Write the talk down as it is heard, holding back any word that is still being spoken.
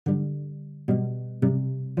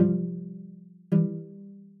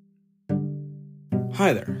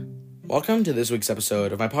Hi there. Welcome to this week's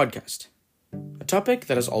episode of my podcast. A topic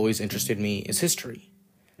that has always interested me is history,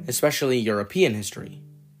 especially European history.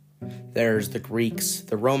 There's the Greeks,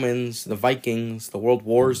 the Romans, the Vikings, the World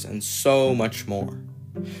Wars, and so much more.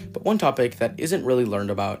 But one topic that isn't really learned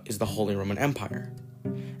about is the Holy Roman Empire.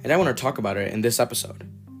 And I want to talk about it in this episode.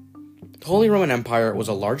 The Holy Roman Empire was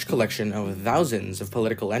a large collection of thousands of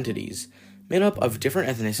political entities made up of different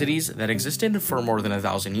ethnicities that existed for more than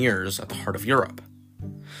 1,000 years at the heart of Europe,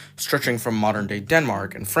 stretching from modern-day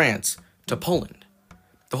Denmark and France to Poland.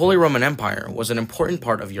 The Holy Roman Empire was an important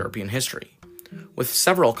part of European history, with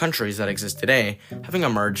several countries that exist today having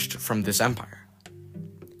emerged from this empire.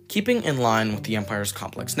 Keeping in line with the empire's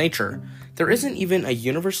complex nature, there isn't even a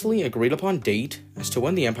universally agreed-upon date as to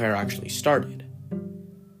when the empire actually started.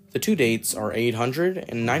 The two dates are 800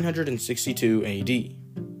 and 962 AD.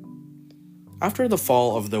 After the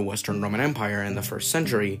fall of the Western Roman Empire in the 1st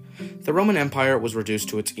century, the Roman Empire was reduced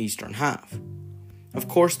to its eastern half. Of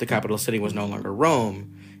course, the capital city was no longer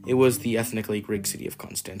Rome, it was the ethnically Greek city of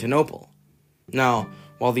Constantinople. Now,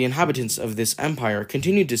 while the inhabitants of this empire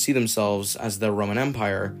continued to see themselves as the Roman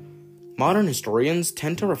Empire, modern historians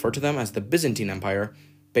tend to refer to them as the Byzantine Empire,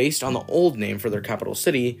 based on the old name for their capital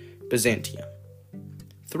city, Byzantium.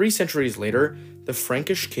 3 centuries later, the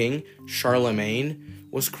Frankish king Charlemagne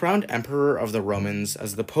was crowned emperor of the Romans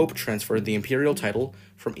as the Pope transferred the imperial title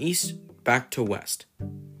from east back to west.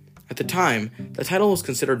 At the time, the title was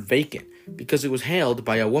considered vacant because it was hailed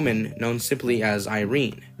by a woman known simply as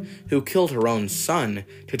Irene, who killed her own son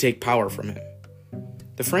to take power from him.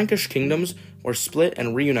 The Frankish kingdoms were split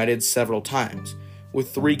and reunited several times,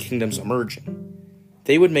 with 3 kingdoms emerging.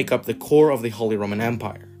 They would make up the core of the Holy Roman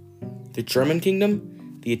Empire: the German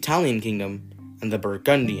kingdom, the Italian kingdom, and the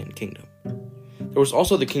Burgundian kingdom. There was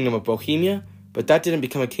also the Kingdom of Bohemia, but that didn't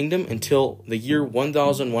become a kingdom until the year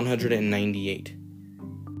 1198.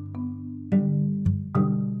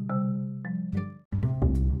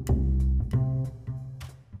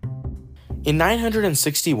 In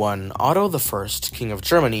 961, Otto I, King of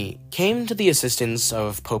Germany, came to the assistance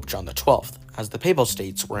of Pope John XII, as the Papal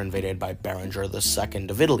States were invaded by Berenger II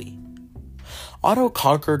of Italy. Otto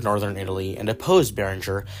conquered northern Italy and opposed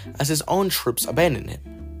Berenger as his own troops abandoned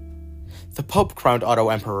him. The Pope crowned Otto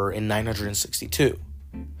emperor in 962.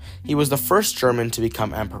 He was the first German to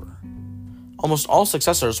become emperor. Almost all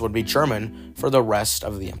successors would be German for the rest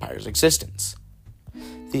of the empire's existence.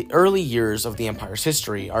 The early years of the empire's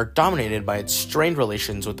history are dominated by its strained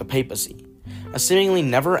relations with the papacy, a seemingly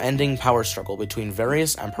never-ending power struggle between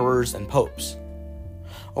various emperors and popes.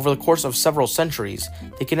 Over the course of several centuries,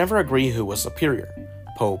 they could never agree who was superior,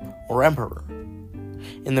 pope or emperor.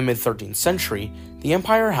 In the mid-13th century, the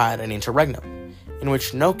empire had an interregnum, in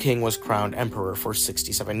which no king was crowned emperor for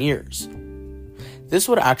 67 years. This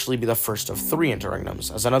would actually be the first of 3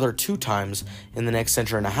 interregnums, as another 2 times in the next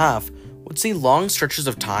century and a half would see long stretches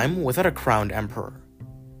of time without a crowned emperor.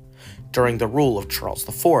 During the rule of Charles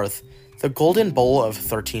IV, the Golden Bull of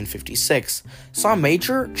 1356 saw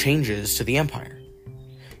major changes to the empire.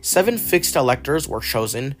 7 fixed electors were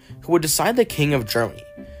chosen who would decide the King of Germany,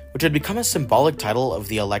 which had become a symbolic title of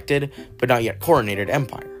the elected but not yet coronated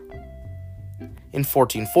empire. In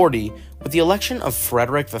 1440, with the election of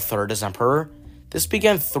Frederick III as emperor, this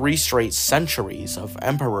began 3 straight centuries of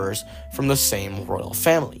emperors from the same royal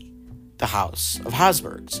family, the House of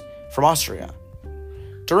Habsburgs, from Austria.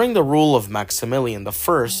 During the rule of Maximilian I,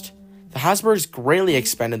 the Habsburgs greatly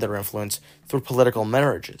expanded their influence through political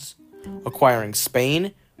marriages, acquiring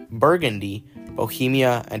Spain, Burgundy,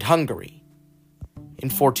 Bohemia, and Hungary. In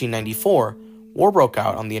 1494, war broke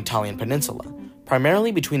out on the Italian peninsula,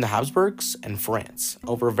 primarily between the Habsburgs and France,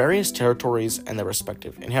 over various territories and their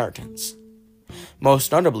respective inheritance.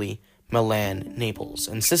 Most notably, Milan, Naples,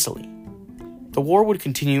 and Sicily. The war would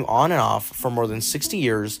continue on and off for more than 60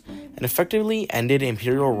 years and effectively ended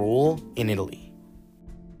imperial rule in Italy.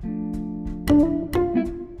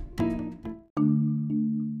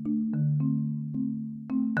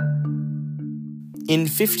 In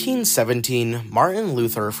 1517, Martin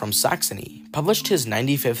Luther from Saxony published his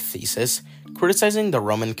 95th thesis criticizing the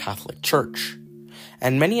Roman Catholic Church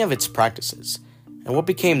and many of its practices, and what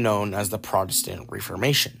became known as the Protestant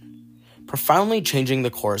Reformation, profoundly changing the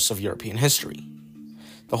course of European history.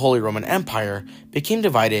 The Holy Roman Empire became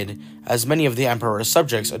divided as many of the emperor's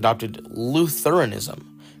subjects adopted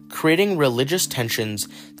Lutheranism, creating religious tensions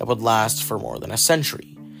that would last for more than a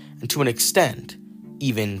century, and to an extent,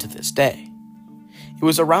 even to this day. It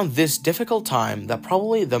was around this difficult time that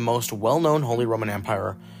probably the most well-known Holy Roman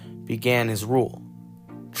Empire began his rule: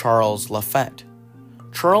 Charles Le Fête.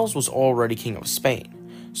 Charles was already king of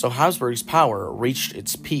Spain, so Habsburg's power reached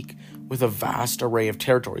its peak with a vast array of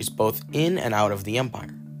territories both in and out of the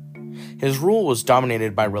empire. His rule was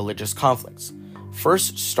dominated by religious conflicts,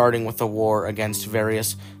 first starting with a war against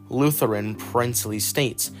various Lutheran princely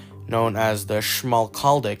states known as the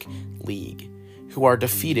Schmalkaldic League, who are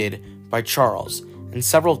defeated by Charles and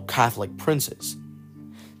several Catholic princes.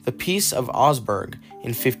 The Peace of Augsburg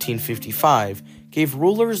in 1555 gave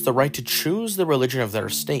rulers the right to choose the religion of their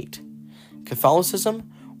state,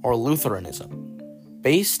 Catholicism or Lutheranism,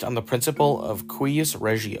 based on the principle of cuius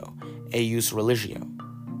regio, eius religio.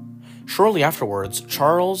 Shortly afterwards,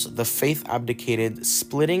 Charles the Faith abdicated,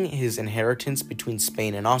 splitting his inheritance between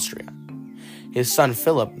Spain and Austria. His son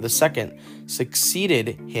Philip II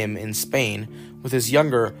succeeded him in Spain, with his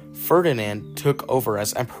younger Ferdinand took over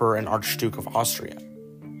as Emperor and Archduke of Austria,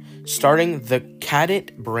 starting the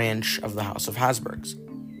Cadet branch of the House of Habsburgs.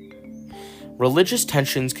 Religious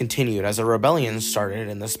tensions continued as a rebellion started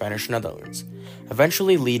in the Spanish Netherlands,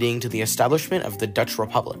 eventually leading to the establishment of the Dutch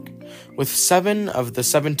Republic, with 7 of the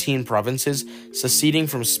 17 provinces seceding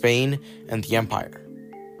from Spain and the Empire.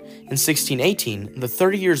 In 1618, the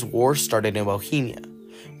 30 Years' War started in Bohemia,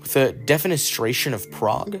 with the defenestration of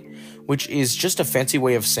Prague, which is just a fancy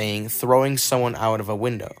way of saying throwing someone out of a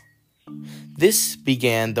window. This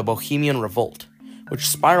began the Bohemian Revolt, which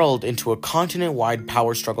spiraled into a continent-wide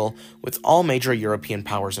power struggle with all major European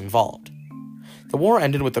powers involved. The war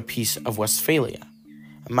ended with the Peace of Westphalia,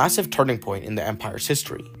 a massive turning point in the empire's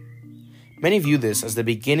history. Many view this as the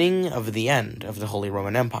beginning of the end of the Holy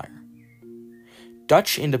Roman Empire.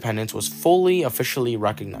 Dutch independence was fully officially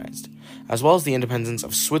recognized, as well as the independence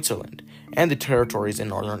of Switzerland and the territories in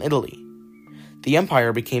northern Italy. The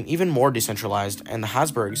empire became even more decentralized, and the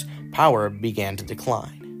Habsburgs' power began to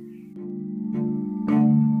decline.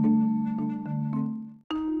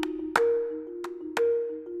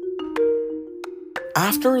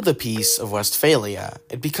 After the Peace of Westphalia,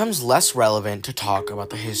 it becomes less relevant to talk about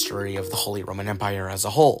the history of the Holy Roman Empire as a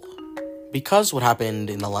whole, because what happened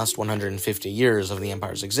in the last 150 years of the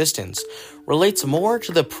empire's existence relates more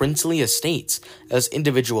to the princely estates as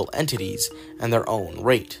individual entities and their own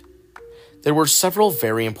rate. There were several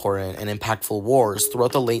very important and impactful wars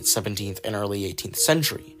throughout the late 17th and early 18th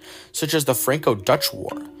century, such as the Franco-Dutch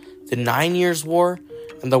War, the 9 Years' War,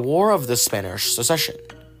 and the War of the Spanish Succession.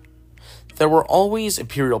 There were always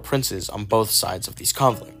imperial princes on both sides of these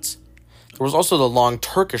conflicts. There was also the Long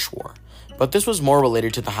Turkish War, but this was more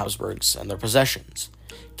related to the Habsburgs and their possessions,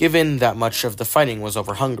 given that much of the fighting was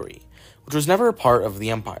over Hungary, which was never a part of the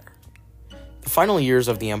empire. The final years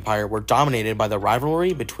of the empire were dominated by the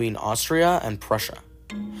rivalry between Austria and Prussia,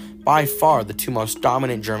 by far the two most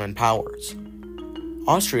dominant German powers.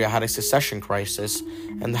 Austria had a succession crisis,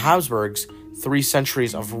 and the Habsburgs, 3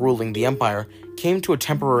 centuries of ruling the empire, came to a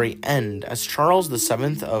temporary end as Charles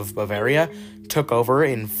VII of Bavaria took over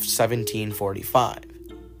in 1745.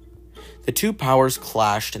 The two powers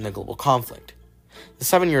clashed in the global conflict. The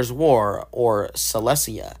 7 Years' War, or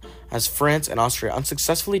Silesia, as France and Austria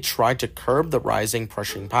unsuccessfully tried to curb the rising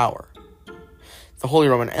Prussian power. The Holy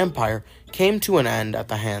Roman Empire came to an end at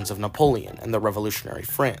the hands of Napoleon and the revolutionary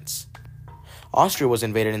France. Austria was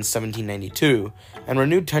invaded in 1792, and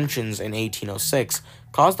renewed tensions in 1806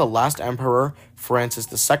 caused the last emperor, Francis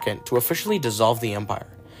II, to officially dissolve the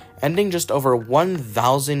empire, ending just over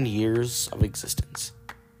 1,000 years of existence.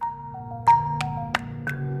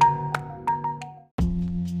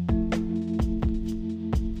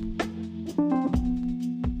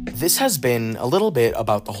 This has been a little bit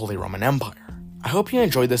about the Holy Roman Empire. I hope you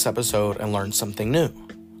enjoyed this episode and learned something new.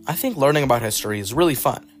 I think learning about history is really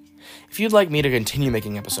fun. If you'd like me to continue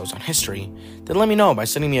making episodes on history, then let me know by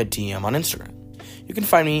sending me a DM on Instagram. You can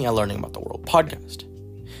find me at Learning About the World podcast.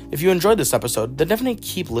 If you enjoyed this episode, then definitely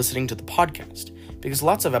keep listening to the podcast, because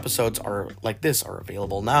lots of episodes like this are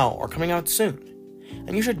available now or coming out soon,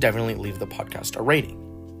 and you should definitely leave the podcast a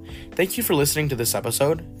rating. Thank you for listening to this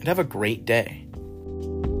episode, and have a great day.